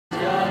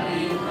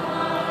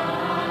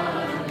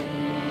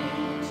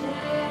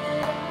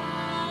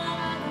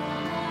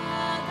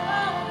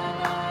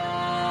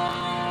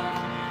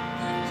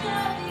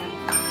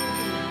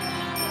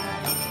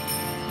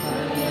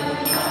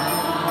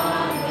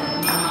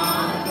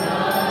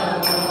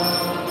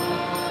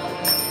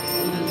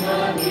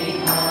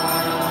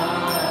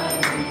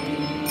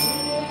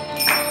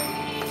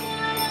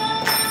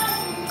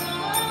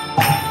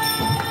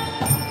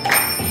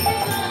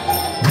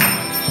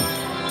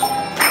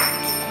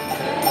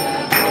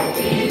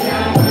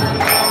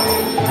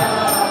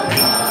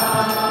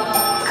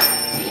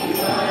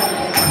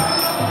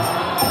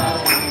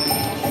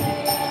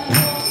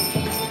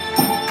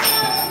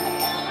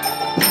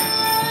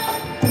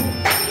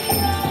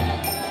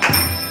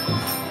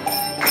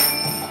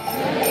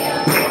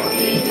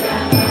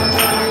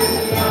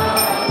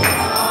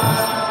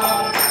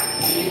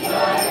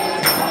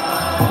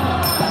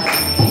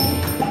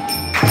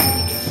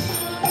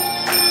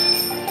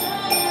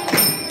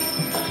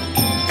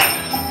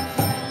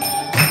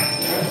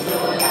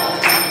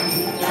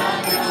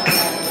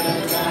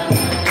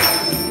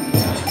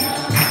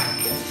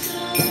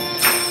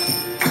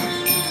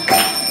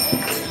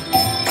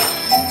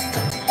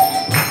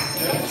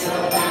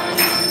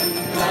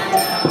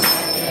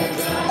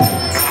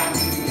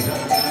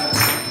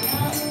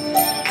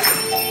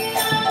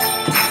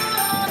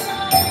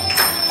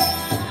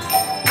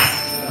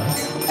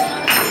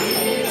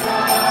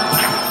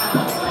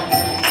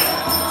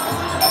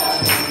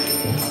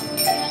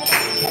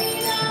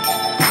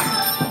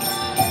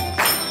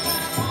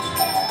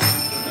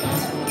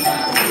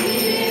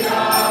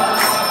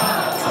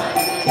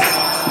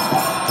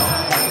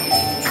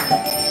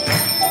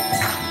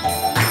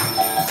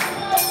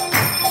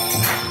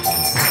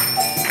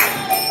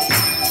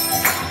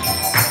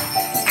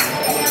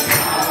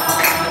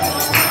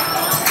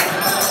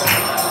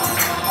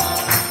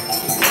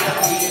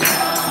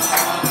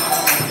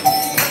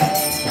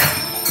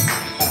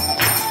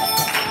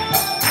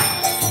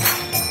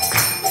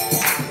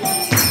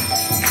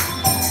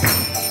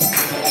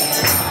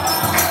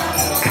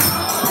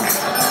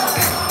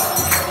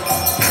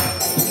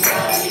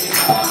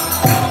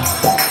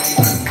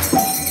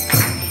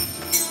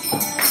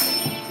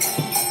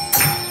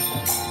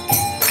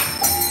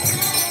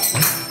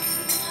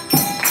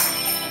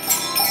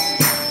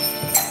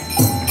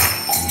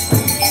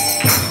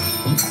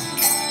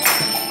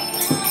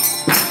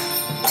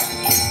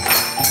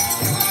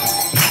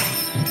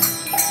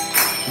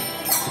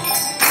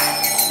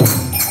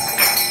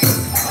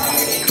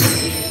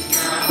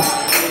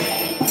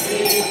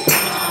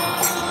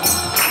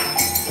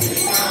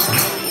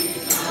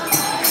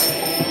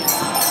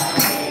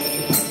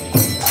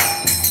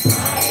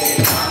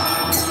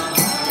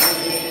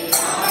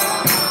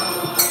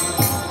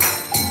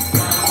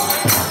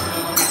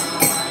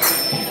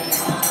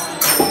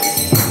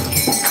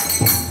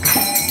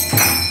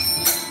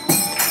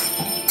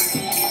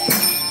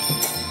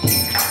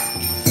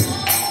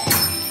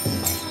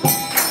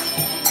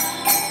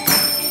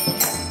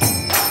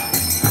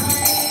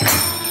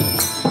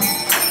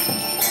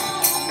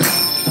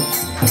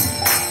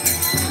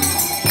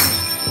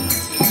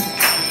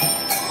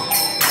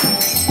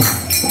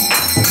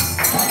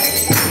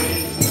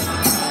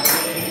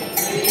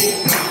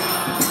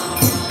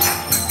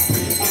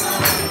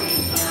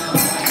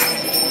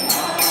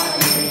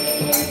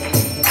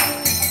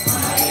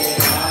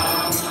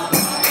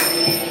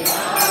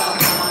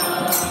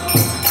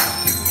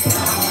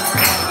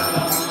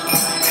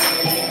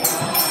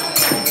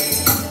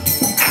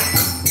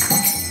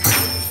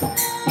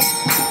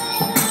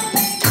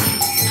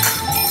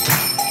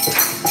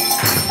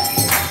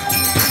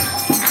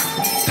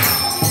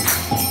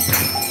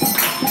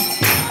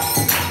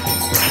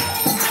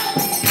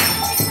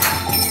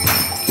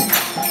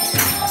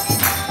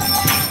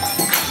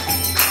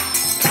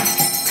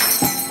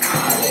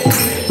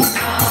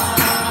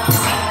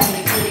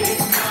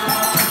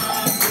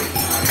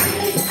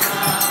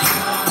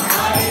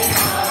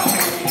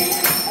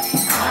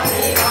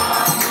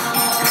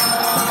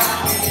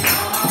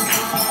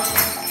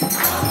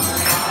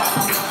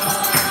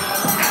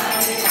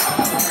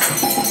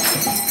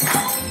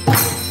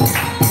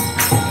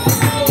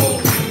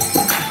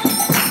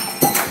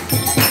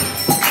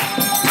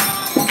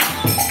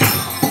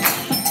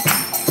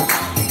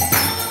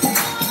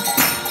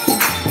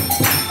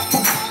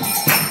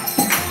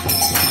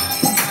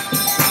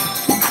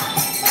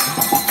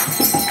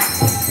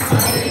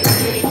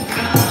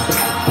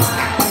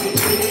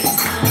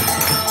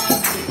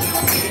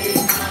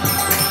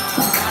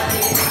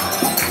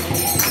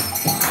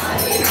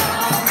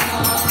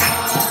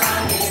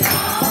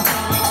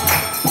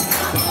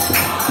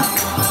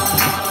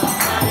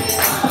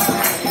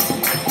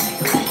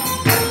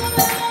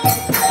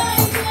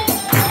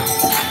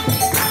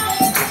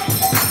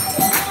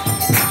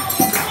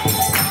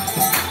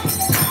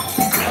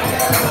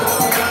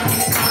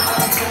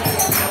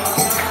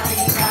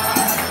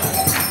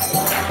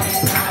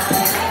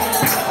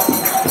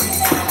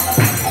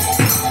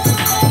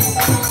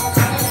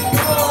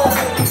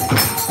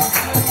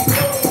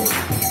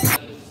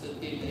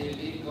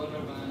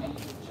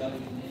Om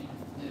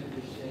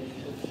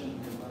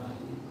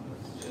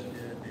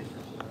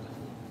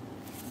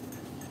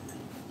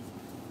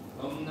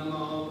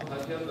Namo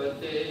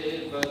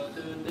Bhagavate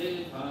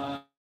Vasudevaya.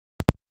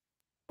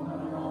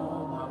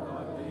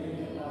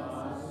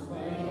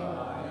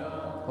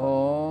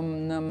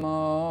 Om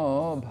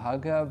Namo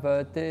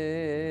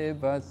Bhagavate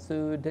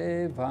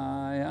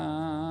Vasudevaya.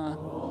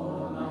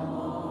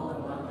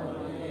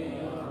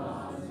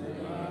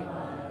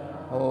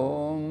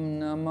 Om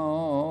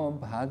Namo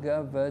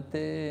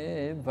Bhagavate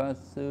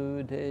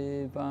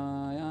Vasudevaya.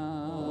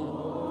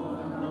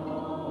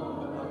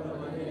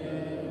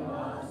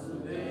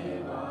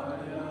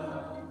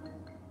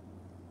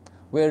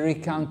 We're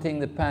recounting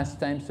the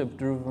pastimes of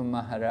Dhruva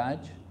Maharaj.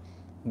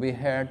 We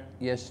heard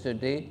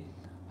yesterday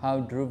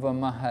how Dhruva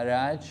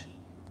Maharaj,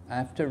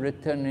 after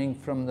returning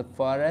from the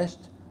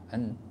forest,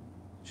 and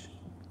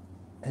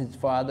his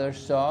father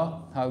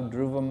saw how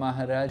Dhruva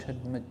Maharaj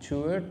had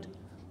matured,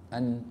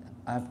 and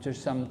after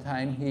some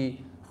time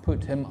he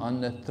put him on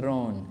the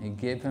throne. He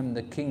gave him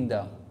the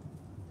kingdom.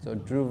 So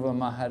Dhruva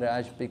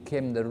Maharaj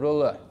became the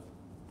ruler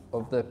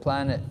of the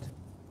planet.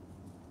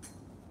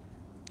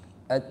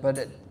 But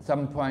at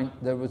some point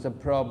there was a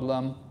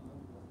problem.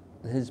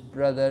 His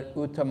brother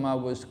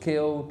Uttama was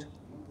killed,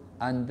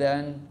 and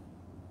then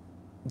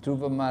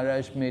Dhruva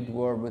Maharaj made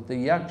war with the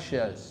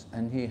Yakshas,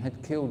 and he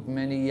had killed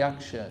many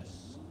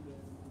Yakshas.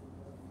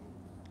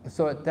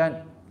 So at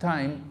that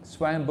time,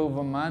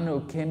 Swayambhuva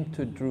Manu came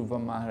to Dhruva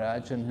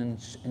Maharaj and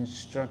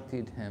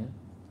instructed him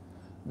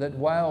that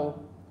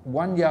while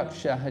one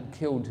Yaksha had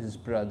killed his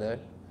brother,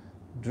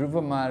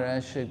 Dhruva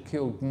Maharaj had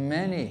killed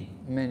many,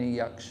 many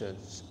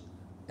Yakshas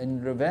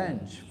in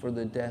revenge for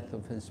the death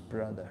of his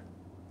brother.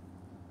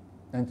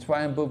 And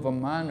Swayambhuva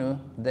Manu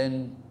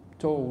then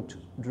told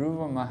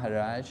Dhruva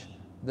Maharaj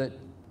that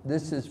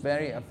this is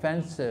very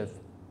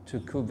offensive to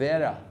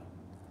Kuvera,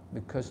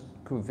 because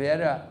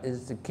Kuvera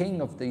is the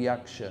king of the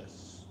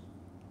Yakshas.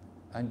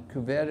 And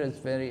Kuvera is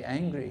very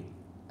angry,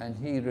 and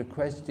he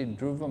requested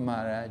Dhruva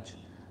Maharaj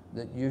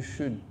that you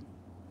should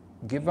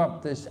give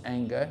up this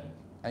anger,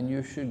 and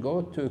you should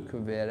go to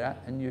Kuvera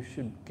and you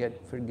should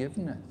get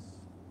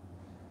forgiveness.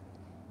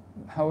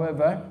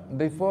 However,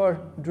 before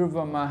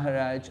Dhruva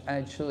Maharaj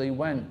actually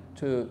went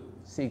to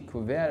see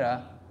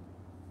Kuvera,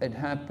 it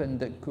happened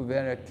that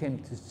Kuvera came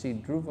to see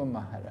Dhruva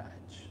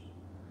Maharaj,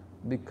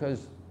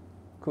 because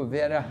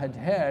Kuvera had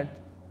heard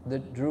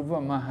that Dhruva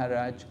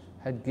Maharaj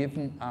had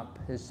given up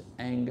his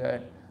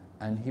anger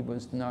and he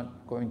was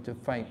not going to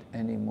fight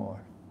anymore.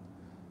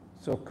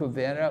 So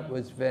Kuvera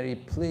was very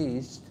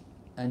pleased,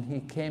 and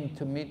he came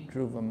to meet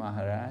Dhruva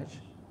Maharaj,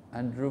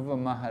 and Dhruva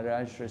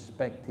Maharaj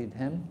respected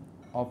him,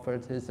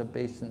 offered his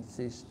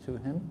obeisances to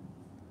him,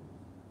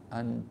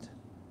 and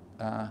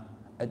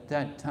at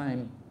that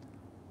time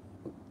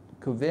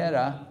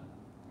Kuvera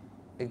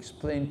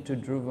explained to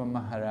Dhruva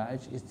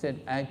Maharaj, he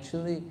said,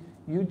 actually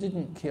you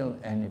didn't kill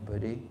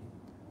anybody,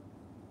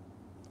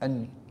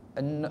 and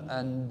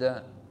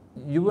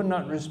you were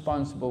not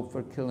responsible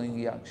for killing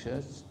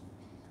Yakshas,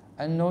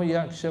 and no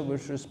Yaksha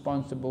was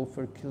responsible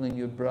for killing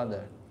your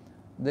brother.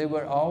 They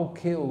were all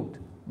killed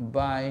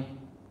by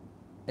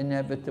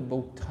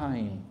inevitable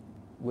time,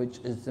 which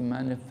is the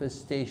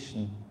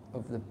manifestation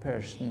of the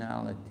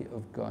personality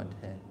of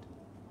Godhead.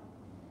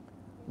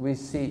 We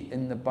see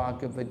in the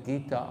Bhagavad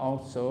Gita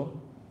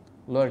also,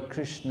 Lord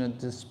Krishna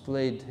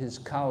displayed his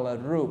Kala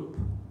Roop,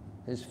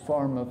 his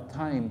form of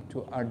time,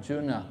 to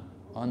Arjuna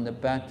on the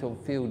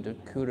battlefield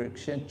at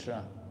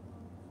Kurukshetra.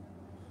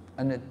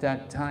 And at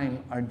that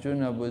time,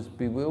 Arjuna was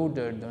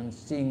bewildered on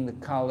seeing the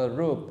Kala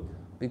Roop,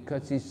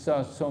 because he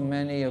saw so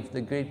many of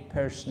the great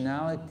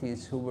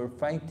personalities who were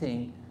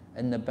fighting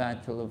in the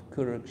battle of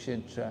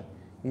Kurukshetra.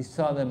 He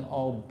saw them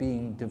all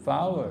being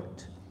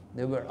devoured.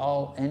 They were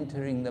all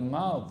entering the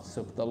mouths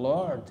of the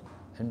Lord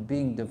and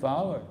being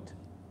devoured.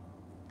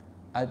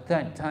 At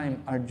that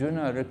time,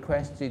 Arjuna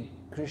requested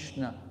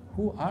Krishna,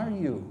 who are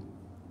you?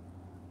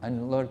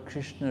 And Lord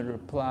Krishna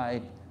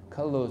replied,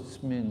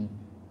 Kalosmin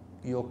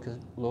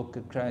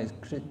Lokakrais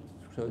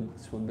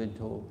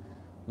Kritsvabito.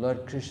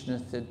 Lord Krishna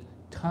said,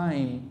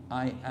 time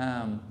I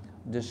am,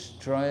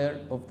 destroyer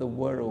of the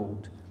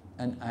world,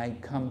 and I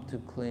come to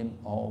claim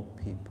all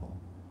people.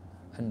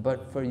 And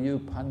but for you,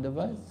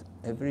 Pandavas,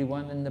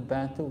 everyone in the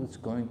battle is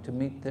going to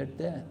meet their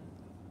death.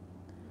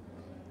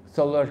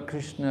 So Lord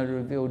Krishna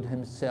revealed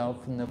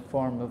himself in the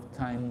form of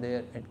time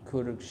there at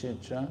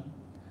Kurukshetra,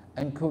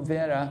 and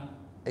Kuvera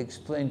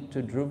explained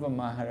to Dhruva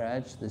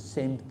Maharaj the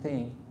same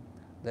thing,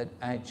 that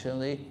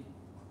actually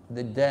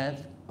the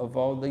death of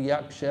all the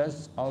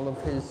Yakshas, all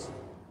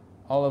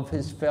of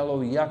his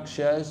fellow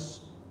Yakshas,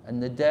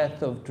 and the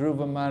death of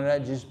Dhruva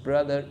Maharaj's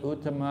brother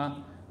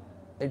Uttama,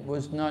 it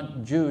was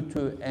not due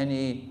to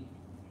any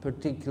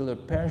particular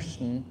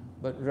person,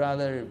 but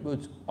rather it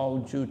was all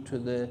due to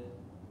the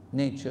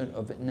nature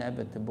of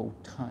inevitable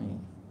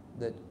time,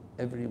 that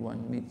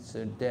everyone meets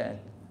their death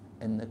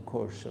in the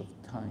course of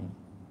time.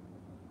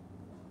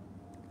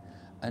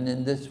 And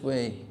in this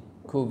way,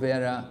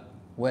 Kuvera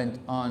went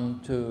on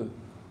to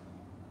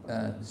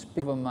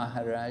speak to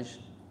Maharaj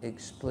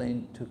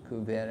explained to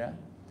Kuvera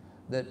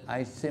that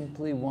I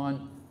simply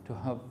want to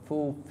have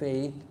full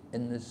faith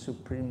in the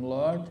Supreme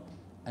Lord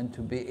and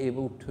to be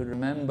able to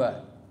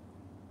remember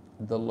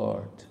the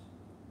Lord.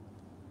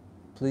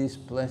 Please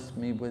bless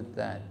me with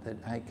that, that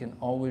I can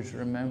always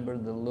remember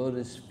the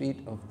lotus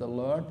feet of the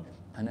Lord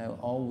and I'll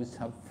always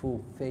have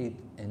full faith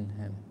in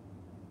Him.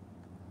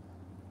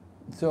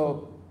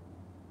 So,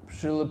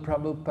 Srila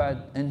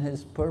Prabhupada, in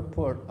his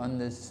purport on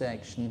this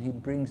section, he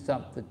brings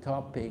up the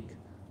topic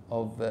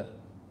of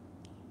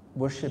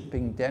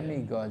worshipping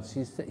demigods.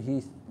 He said,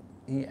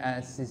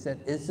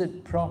 is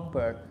it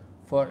proper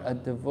for a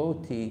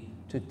devotee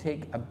to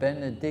take a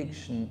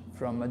benediction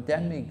from a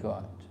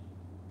demigod?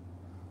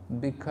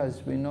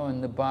 Because we know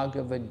in the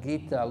Bhagavad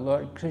Gita,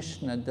 Lord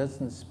Krishna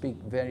doesn't speak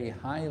very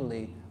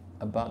highly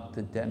about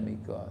the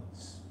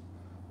demigods.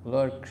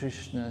 Lord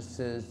Krishna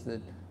says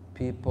that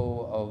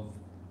people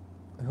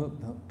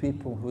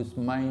whose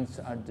minds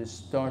are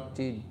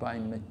distorted by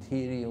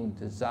material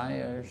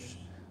desires,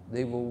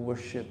 they will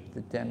worship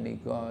the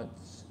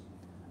demigods,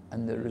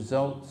 and the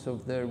results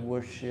of their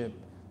worship,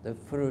 the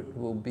fruit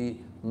will be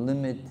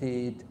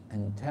limited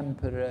and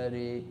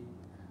temporary.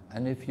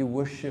 And if you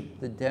worship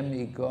the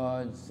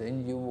demigods,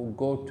 then you will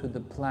go to the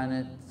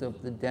planets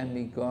of the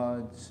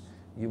demigods,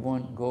 you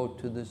won't go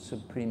to the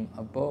supreme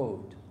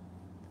abode.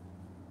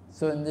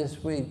 So in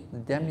this way, the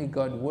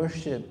demigod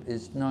worship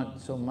is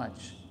not so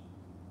much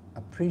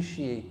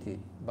appreciated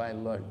by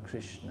Lord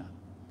Krishna.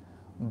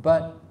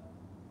 But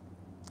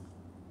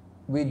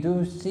we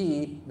do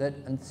see that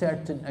on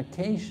certain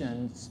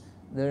occasions,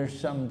 there are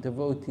some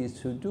devotees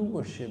who do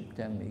worship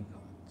demigods.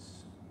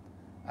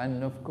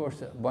 And of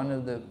course, one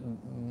of the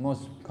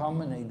most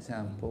common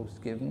examples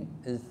given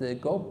is the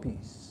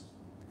gopis.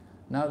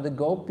 Now the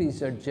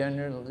gopis of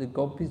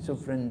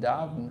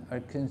Vrindavan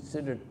are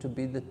considered to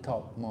be the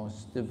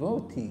topmost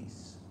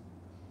devotees.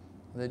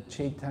 The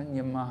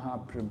Chaitanya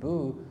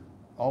Mahaprabhu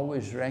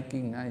always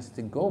recognized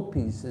the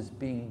gopis as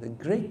being the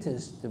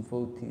greatest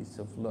devotees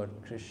of Lord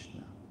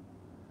Krishna.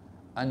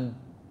 And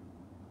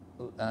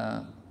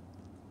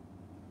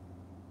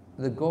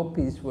the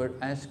gopis were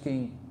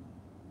asking,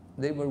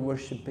 they were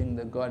worshipping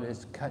the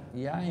goddess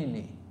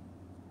Katyayani.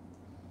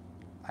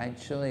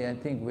 Actually, I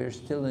think we're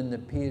still in the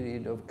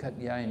period of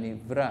Katyayani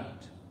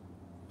Vrat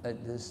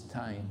at this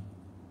time.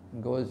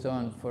 It goes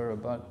on for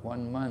about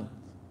 1 month.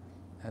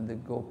 And the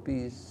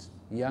gopis,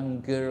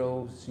 young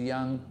girls,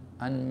 young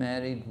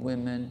unmarried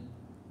women,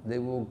 they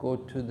will go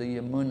to the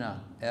Yamuna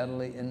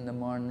early in the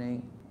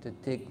morning to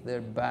take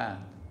their bath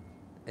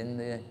in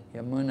the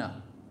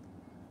Yamuna.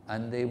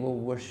 And they will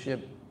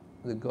worship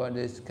the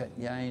goddess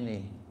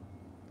Katyayani.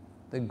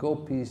 The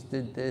gopis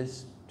did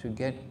this to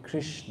get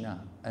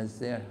Krishna as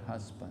their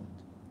husband.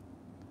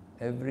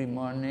 Every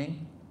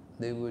morning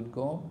they would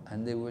go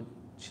and they would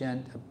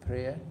chant a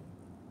prayer,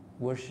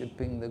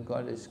 worshipping the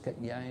goddess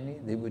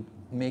Katyayani. They would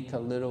make a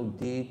little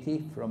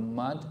deity from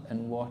mud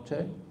and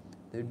water.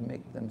 They would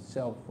make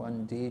themselves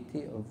one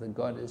deity of the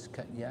goddess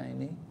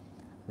Katyayani.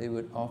 They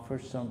would offer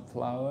some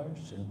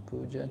flowers and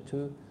puja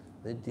to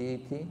the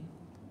deity,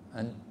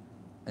 and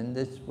in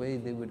this way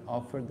they would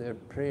offer their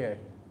prayer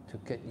to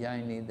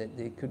Katyayani that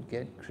they could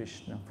get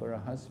Krishna for a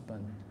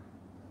husband.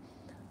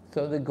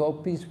 So the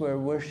gopis were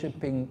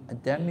worshipping a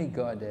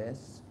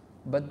demigoddess,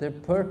 but their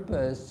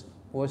purpose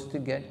was to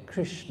get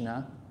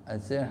Krishna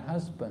as their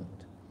husband.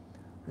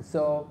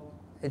 So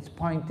it's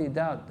pointed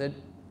out that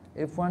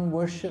if one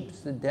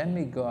worships the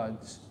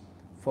demigods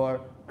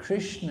for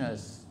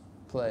Krishna's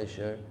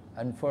pleasure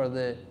and for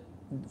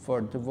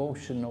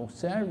devotional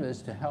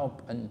service to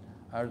help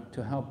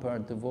our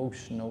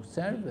devotional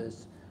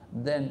service,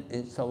 then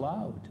it's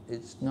allowed.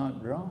 It's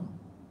not wrong.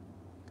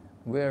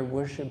 We're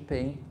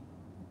worshipping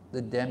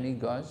the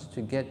demigods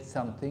to get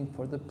something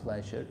for the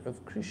pleasure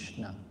of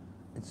Krishna.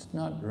 It's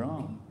not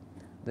wrong.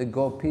 The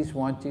gopis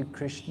wanted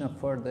Krishna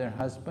for their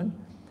husband,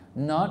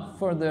 not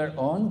for their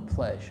own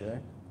pleasure,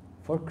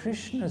 for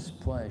Krishna's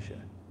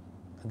pleasure.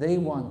 They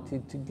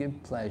wanted to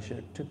give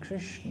pleasure to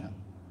Krishna.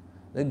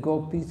 The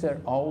gopis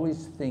are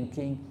always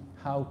thinking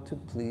how to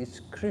please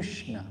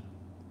Krishna.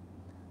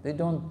 They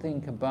don't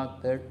think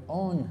about their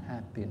own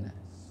happiness.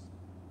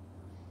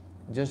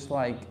 Just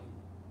like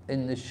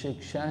in the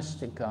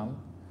Shikshastakam,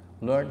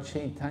 Lord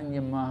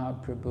Chaitanya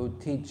Mahaprabhu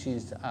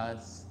teaches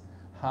us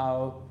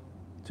how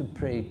to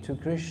pray to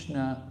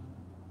Krishna.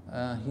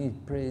 He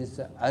prays,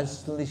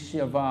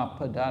 Aslishyava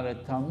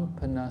padaratam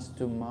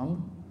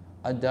panastumam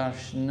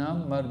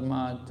adarshana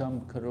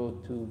marmatam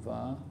karotu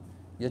va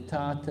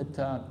yatata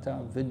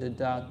tata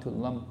vidadatu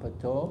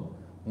lampato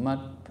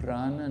mat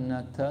prana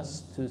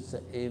natas tu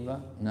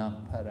saeva na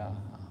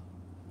paraha.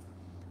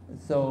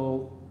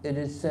 So it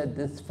is said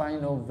this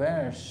final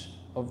verse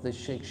of the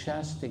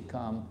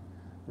Shikshastakam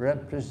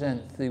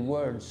represents the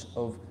words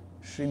of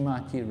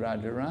Srimati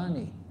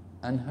Radharani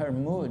and her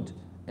mood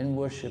in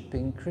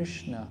worshipping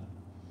Krishna.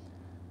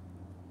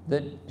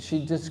 That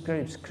she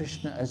describes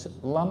Krishna as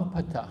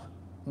Lampata.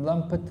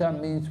 Lampata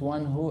means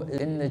one who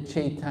in the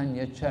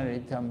Chaitanya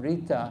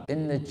Charitamrita,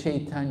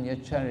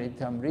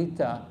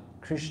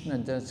 Krishna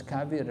does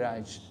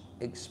Kaviraj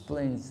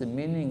explains the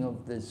meaning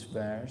of this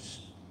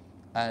verse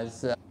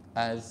as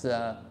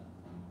the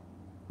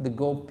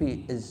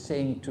gopi is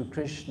saying to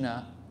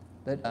Krishna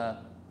that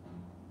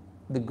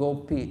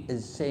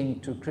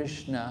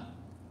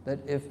that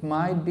if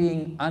my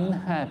being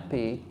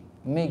unhappy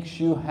makes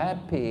you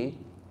happy,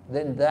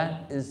 then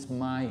that is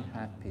my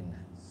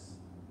happiness.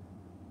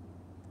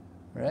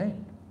 Right?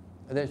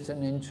 That's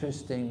an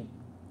interesting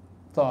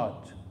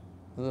thought.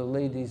 The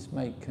ladies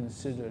might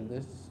consider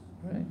this,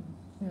 right?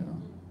 You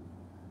know,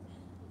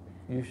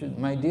 you should,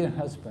 my dear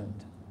husband,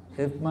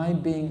 if my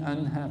being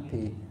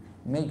unhappy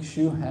makes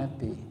you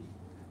happy,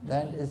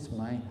 that is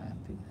my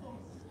happiness.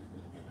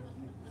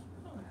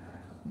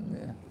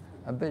 Yeah,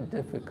 a bit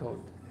difficult.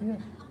 Yeah.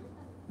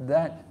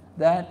 That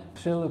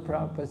Srila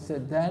Prabhupada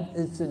said, that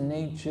is the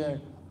nature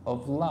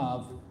of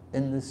love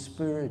in the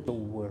spiritual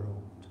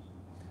world.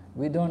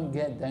 We don't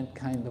get that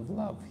kind of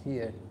love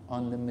here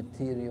on the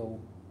material,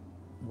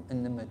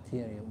 in the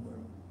material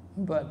world.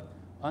 But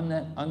on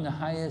the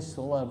highest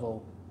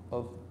level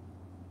of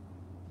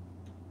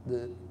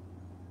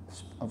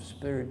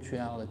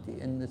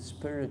spirituality, in the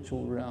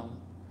spiritual realm,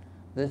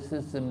 this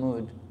is the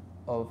mood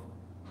of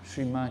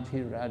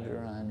Srimati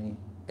Radharani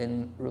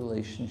in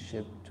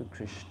relationship to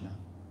Krishna.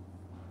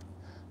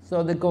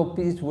 So the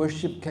gopis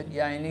worship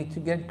Katyayani to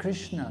get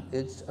Krishna.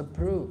 It's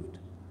approved.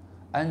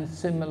 And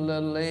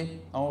similarly,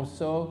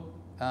 also,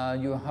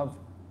 you have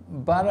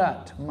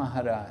Bharat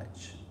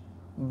Maharaj.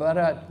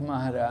 Bharat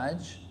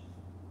Maharaj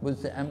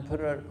was the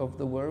emperor of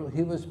the world.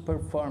 He was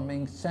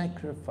performing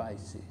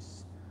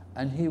sacrifices,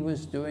 and he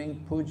was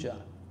doing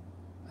puja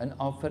and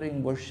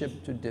offering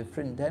worship to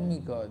different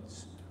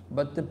demigods.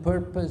 But the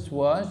purpose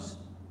was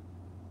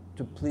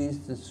to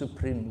please the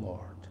Supreme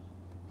Lord.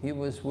 He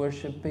was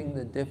worshipping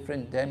the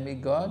different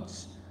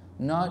demigods,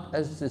 not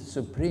as the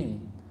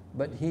Supreme,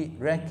 but he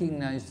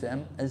recognized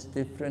them as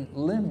different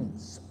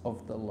limbs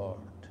of the Lord.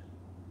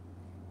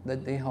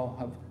 That they all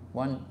have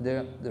one,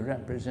 they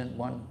represent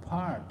one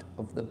part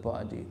of the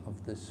body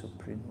of the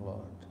Supreme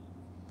Lord.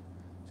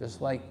 Just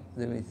like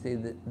we say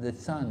that the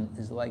sun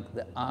is like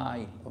the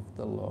eye of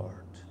the Lord.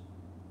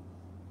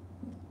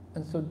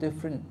 And so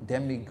different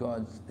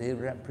demigods, they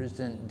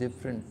represent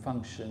different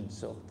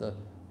functions of the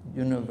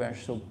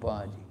universal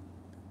body.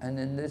 And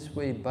in this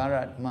way,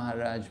 Bharat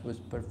Maharaj was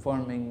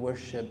performing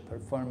worship,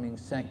 performing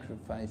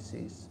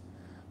sacrifices.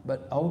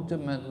 But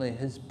ultimately,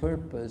 his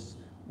purpose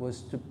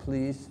was to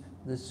please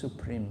the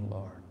Supreme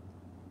Lord.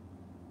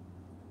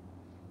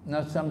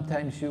 Now,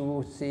 sometimes you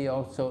will see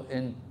also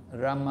in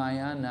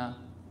Ramayana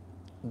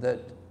that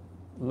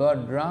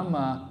Lord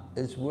Rama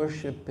is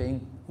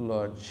worshipping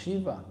Lord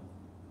Shiva.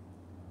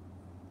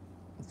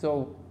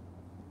 So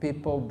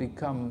people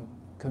become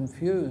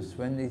confused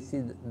when they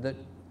see that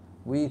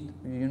we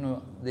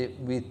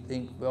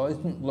think, well,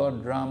 isn't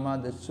Lord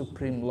Rama the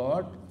Supreme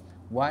Lord?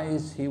 Why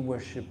is he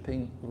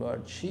worshipping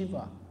Lord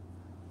Shiva?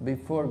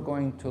 Before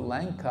going to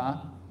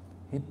Lanka,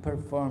 he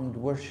performed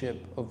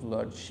worship of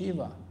Lord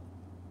Shiva.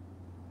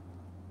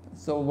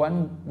 So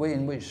one way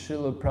in which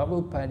Srila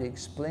Prabhupada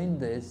explained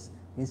this,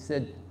 he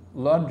said,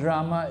 Lord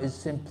Rama is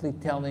simply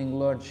telling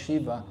Lord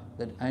Shiva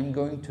that I'm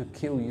going to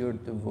kill your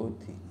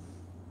devotee.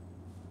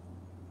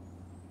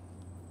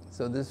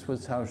 So this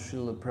was how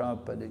Srila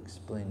Prabhupada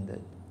explained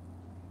it.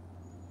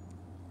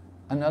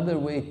 Another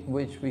way in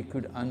which we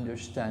could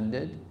understand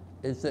it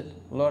is that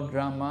Lord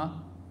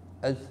Rama,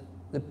 as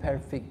the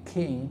perfect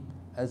king,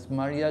 as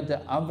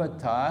Maryada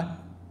Avatar,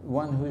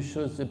 one who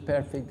shows the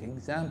perfect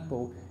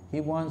example,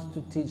 he wants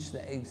to teach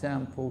the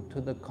example to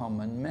the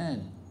common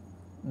man.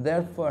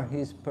 Therefore,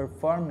 he's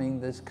performing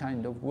this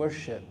kind of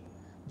worship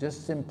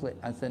just simply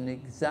as an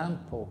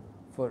example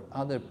for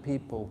other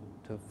people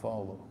to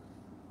follow.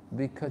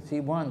 Because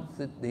he wants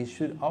that they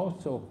should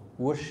also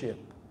worship.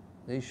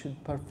 They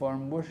should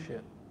perform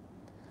worship.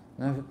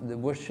 Now, the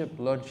worship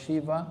Lord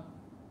Shiva,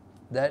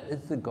 that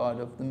is the God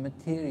of the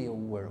material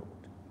world.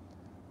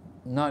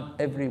 Not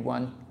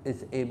everyone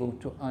is able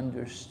to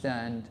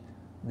understand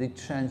the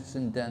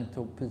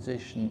transcendental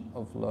position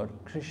of Lord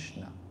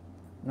Krishna.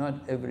 Not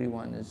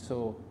everyone is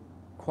so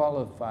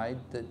qualified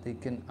that they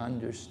can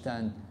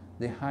understand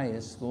the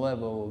highest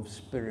level of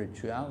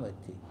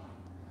spirituality.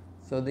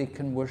 So they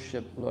can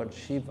worship Lord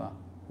Shiva,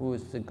 who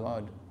is the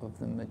God of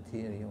the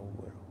material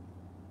world.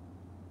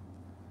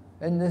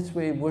 In this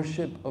way,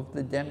 worship of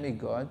the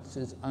demigods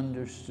is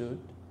understood.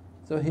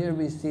 So here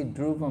we see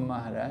Dhruva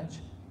Maharaj,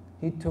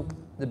 he took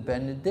the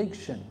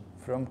benediction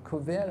from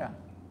Kuvera.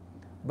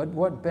 But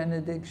what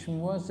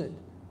benediction was it?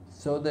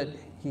 So that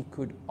he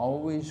could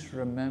always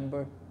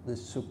remember the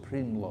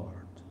Supreme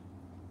Lord,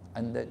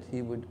 and that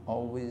he would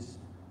always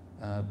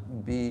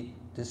be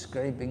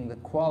describing the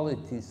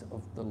qualities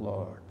of the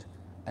Lord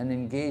and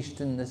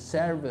engaged in the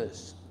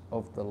service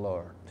of the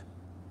Lord.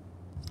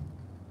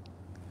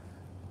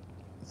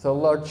 So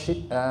Lord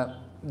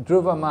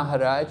Dhruva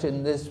Maharaj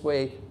in this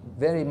way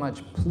very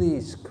much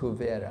pleased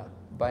Kuvera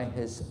by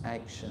his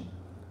action.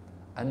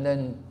 And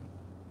then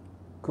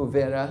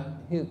Kuvera,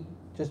 he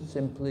just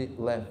simply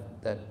left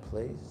that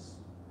place.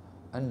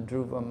 And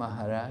Dhruva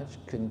Maharaj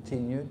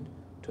continued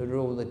to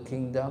rule the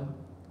kingdom,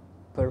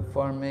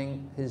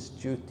 performing his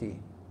duty.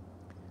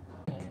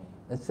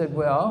 I said,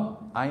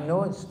 well, I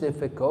know it's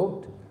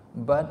difficult,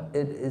 but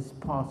it is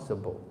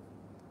possible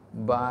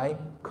by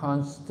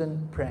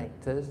constant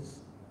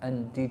practice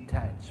and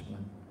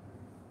detachment.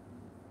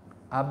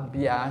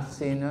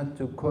 Abhyasena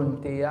tu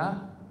kuntiya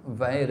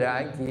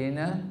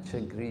vairagyena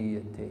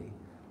chagriyate.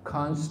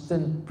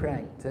 Constant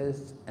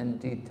practice and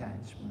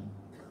detachment.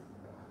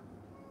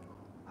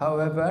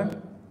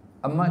 However,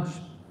 a much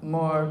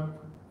more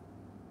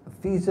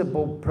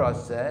feasible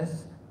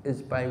process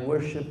is by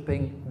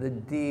worshipping the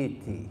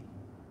deity.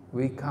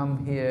 We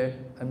come here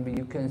and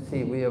you can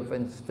see we have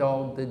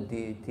installed the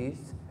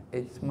deities.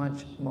 It's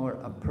much more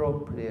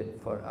appropriate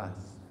for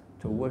us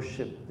to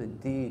worship the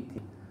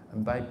deity.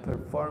 And by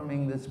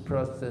performing this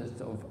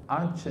process of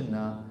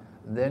archana,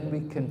 then we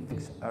can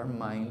fix our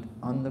mind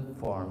on the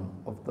form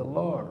of the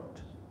Lord.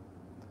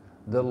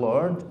 The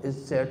Lord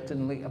is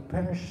certainly a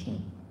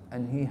person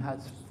and he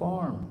has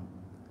form.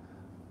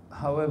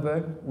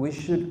 However, we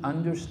should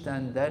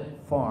understand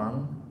that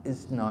form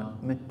is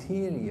not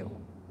material.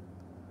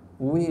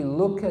 We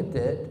look at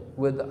it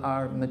with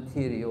our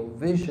material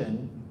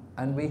vision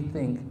and we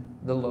think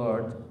the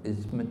Lord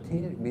is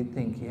material. We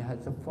think he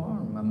has a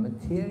form, a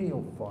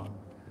material form.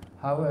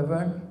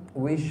 However,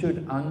 we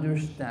should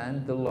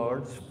understand the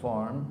Lord's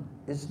form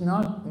is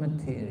not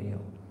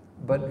material,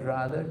 but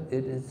rather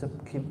it is a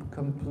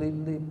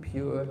completely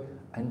pure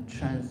and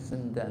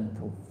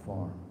transcendental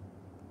form.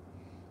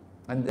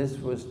 And this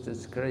was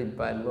described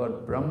by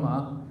Lord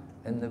Brahma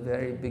in the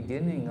very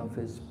beginning of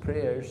his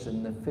prayers,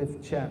 in the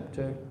 5th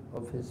chapter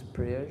of his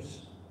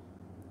prayers.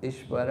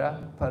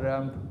 Ishvara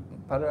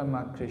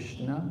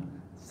Paramakrishna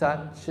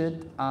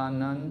Satchit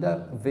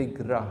Ananda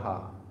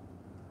Vigraha.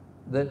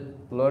 That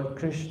Lord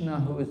Krishna,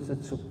 who is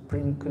the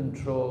Supreme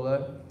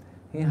Controller,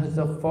 he has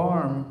a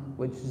form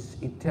which is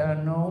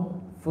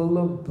eternal, full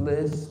of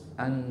bliss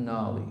and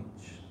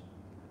knowledge.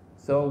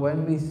 So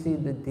when we see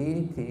the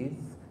deities,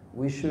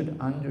 we should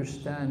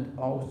understand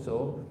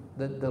also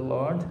that the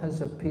Lord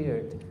has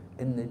appeared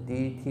in the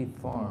deity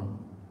form.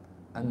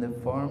 And the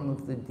form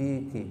of the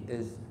deity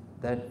is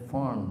that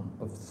form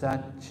of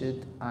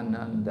Satchit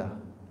Ananda.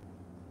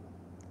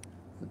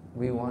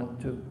 We want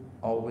to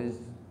always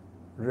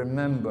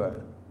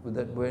remember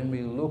that when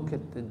we look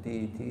at the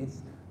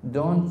deities,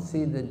 don't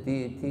see the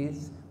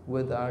deities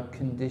with our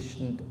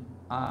conditioned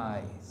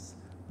eyes,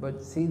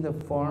 but see the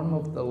form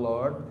of the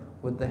Lord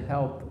with the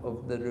help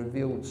of the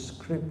revealed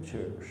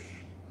scriptures.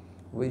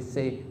 We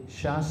say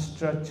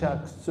Shastra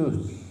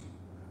Chaksus,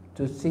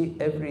 to see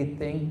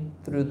everything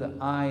through the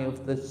eye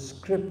of the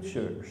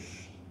scriptures.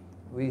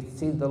 We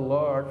see the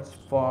Lord's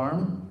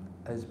form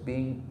as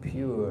being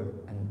pure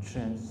and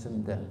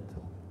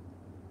transcendental.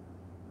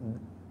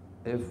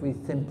 If we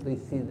simply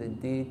see the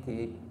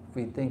deity, if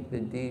we think the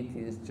deity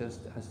is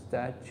just a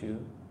statue,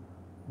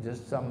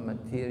 just some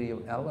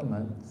material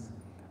elements,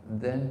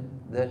 then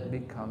that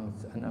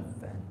becomes an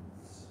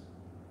offense.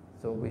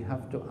 So we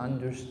have to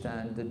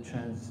understand the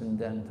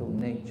transcendental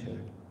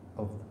nature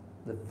of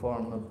the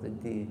form of the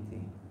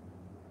deity.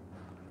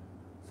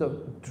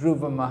 So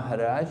Dhruva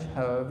Maharaj,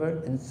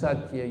 however, in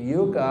Satya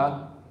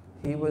Yuga,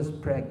 he was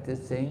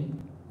practicing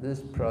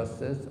this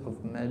process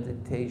of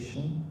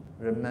meditation,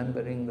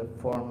 remembering the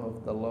form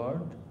of the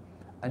Lord,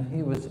 and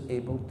he was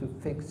able to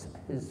fix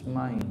his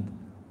mind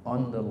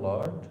on the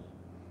Lord,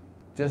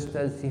 just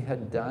as he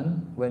had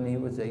done when he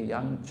was a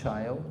young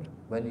child,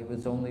 when he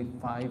was only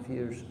 5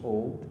 years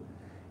old.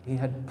 He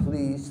had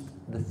pleased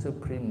the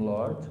Supreme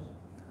Lord.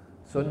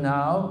 So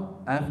now,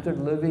 after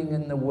living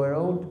in the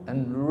world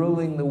and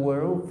ruling the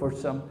world for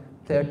some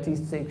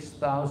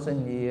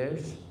 36,000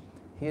 years,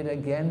 he had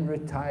again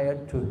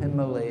retired to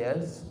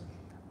Himalayas,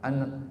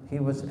 and he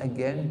was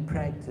again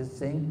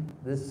practicing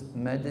this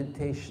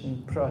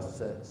meditation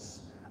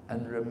process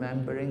and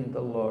remembering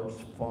the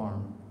Lord's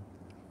form.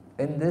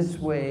 In this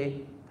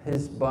way,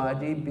 his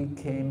body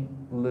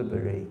became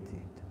liberated.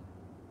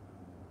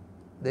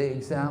 The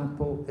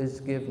example is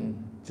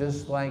given,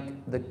 just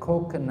like the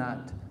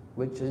coconut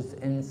which is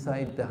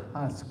inside the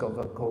husk of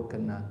a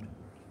coconut.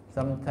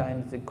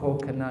 Sometimes the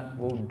coconut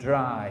will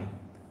dry,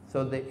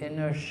 so the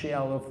inner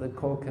shell of the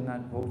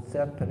coconut will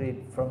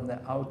separate from the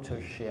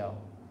outer shell.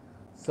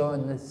 So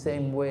in the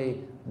same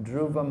way,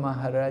 Dhruva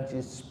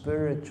Maharaj's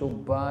spiritual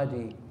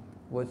body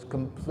was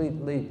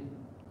completely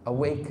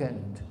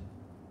awakened,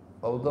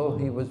 although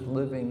he was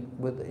living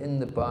within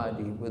the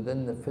body,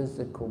 within the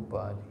physical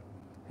body.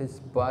 His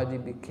body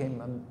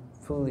became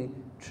fully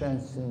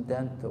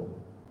transcendental.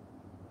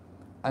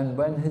 And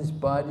when his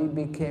body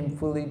became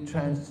fully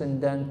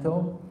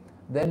transcendental,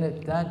 then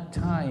at that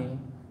time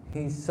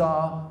he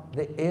saw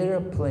the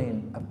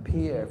airplane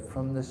appear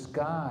from the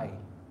sky.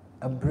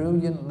 A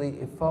brilliantly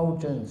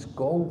effulgent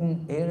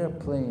golden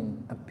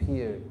airplane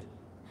appeared.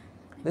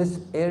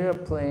 This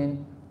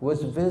airplane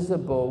was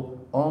visible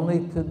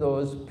only to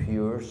those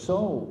pure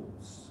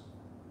souls.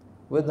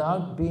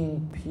 Without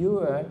being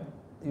pure,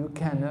 you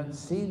cannot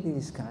see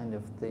these kind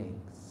of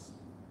things.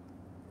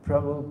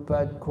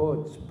 Prabhupada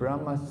quotes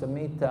Brahma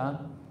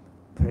Samhita,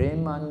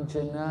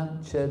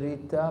 Premanjana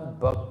charita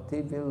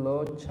bhakti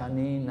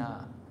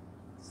vilochanina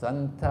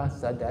santa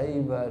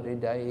sadaiva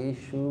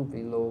hridayeshu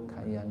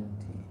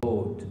vilokayanti.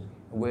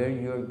 Where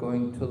you're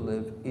going to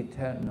live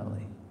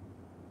eternally.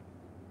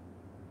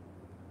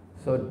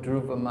 So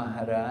Dhruva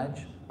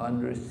Maharaj, on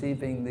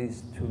receiving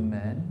these two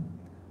men,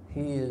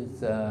 he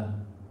is,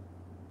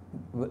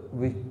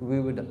 we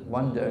would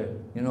wonder,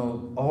 you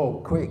know,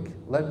 oh quick,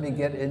 let me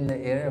get in the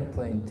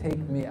airplane, take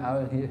me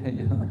out here,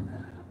 you know.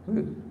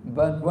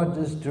 But what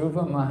does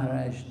Dhruva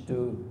Maharaj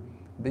do?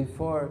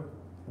 Before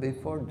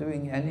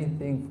doing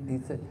anything, he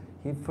said,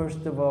 he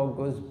first of all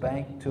goes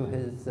back to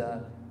his,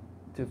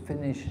 to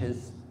finish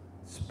his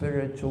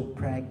spiritual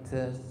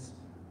practice.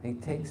 He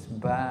takes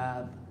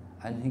bath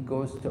and he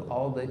goes to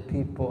all the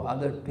people,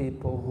 other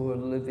people who are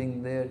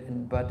living there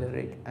in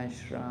Badarik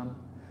Ashram,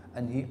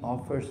 and he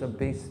offers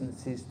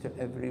obeisances to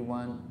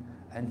everyone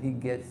and he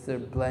gets their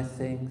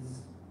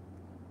blessings.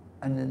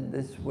 And in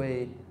this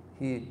way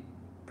he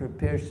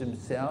prepares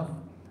himself.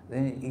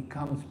 Then he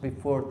comes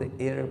before the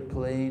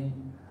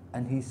airplane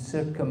and he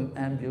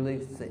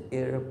circumambulates the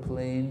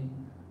airplane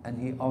and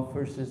he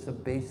offers his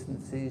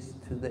obeisances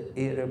to the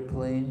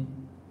airplane.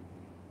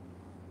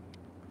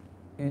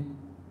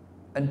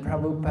 And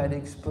Prabhupada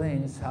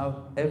explains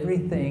how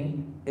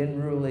everything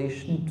in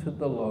relation to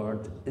the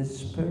Lord is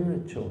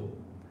spiritual.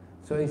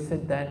 So he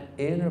said that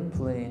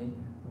airplane,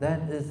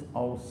 that is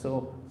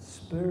also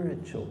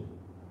spiritual,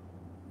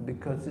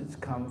 because it's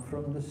come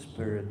from the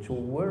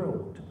spiritual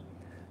world.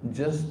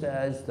 Just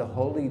as the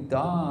holy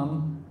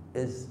Dham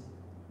is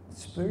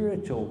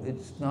spiritual,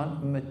 it's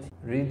not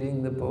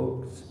reading the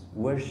books,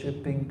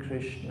 worshipping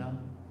Krishna,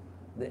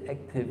 the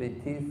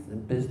activities, the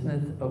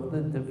business of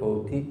the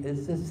devotee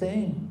is the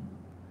same.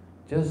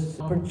 Just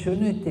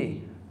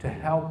opportunity to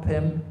help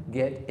him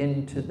get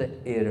into the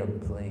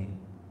airplane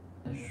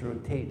and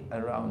rotate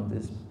around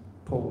this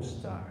pole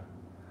star.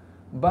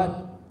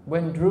 But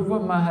when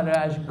Dhruva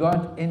Maharaj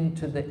got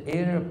into the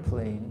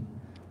airplane,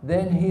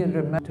 then he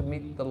remembered to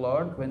meet the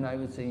Lord when I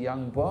was a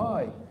young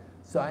boy.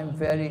 So I'm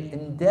very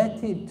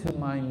indebted to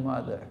my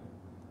mother.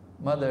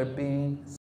 Mother being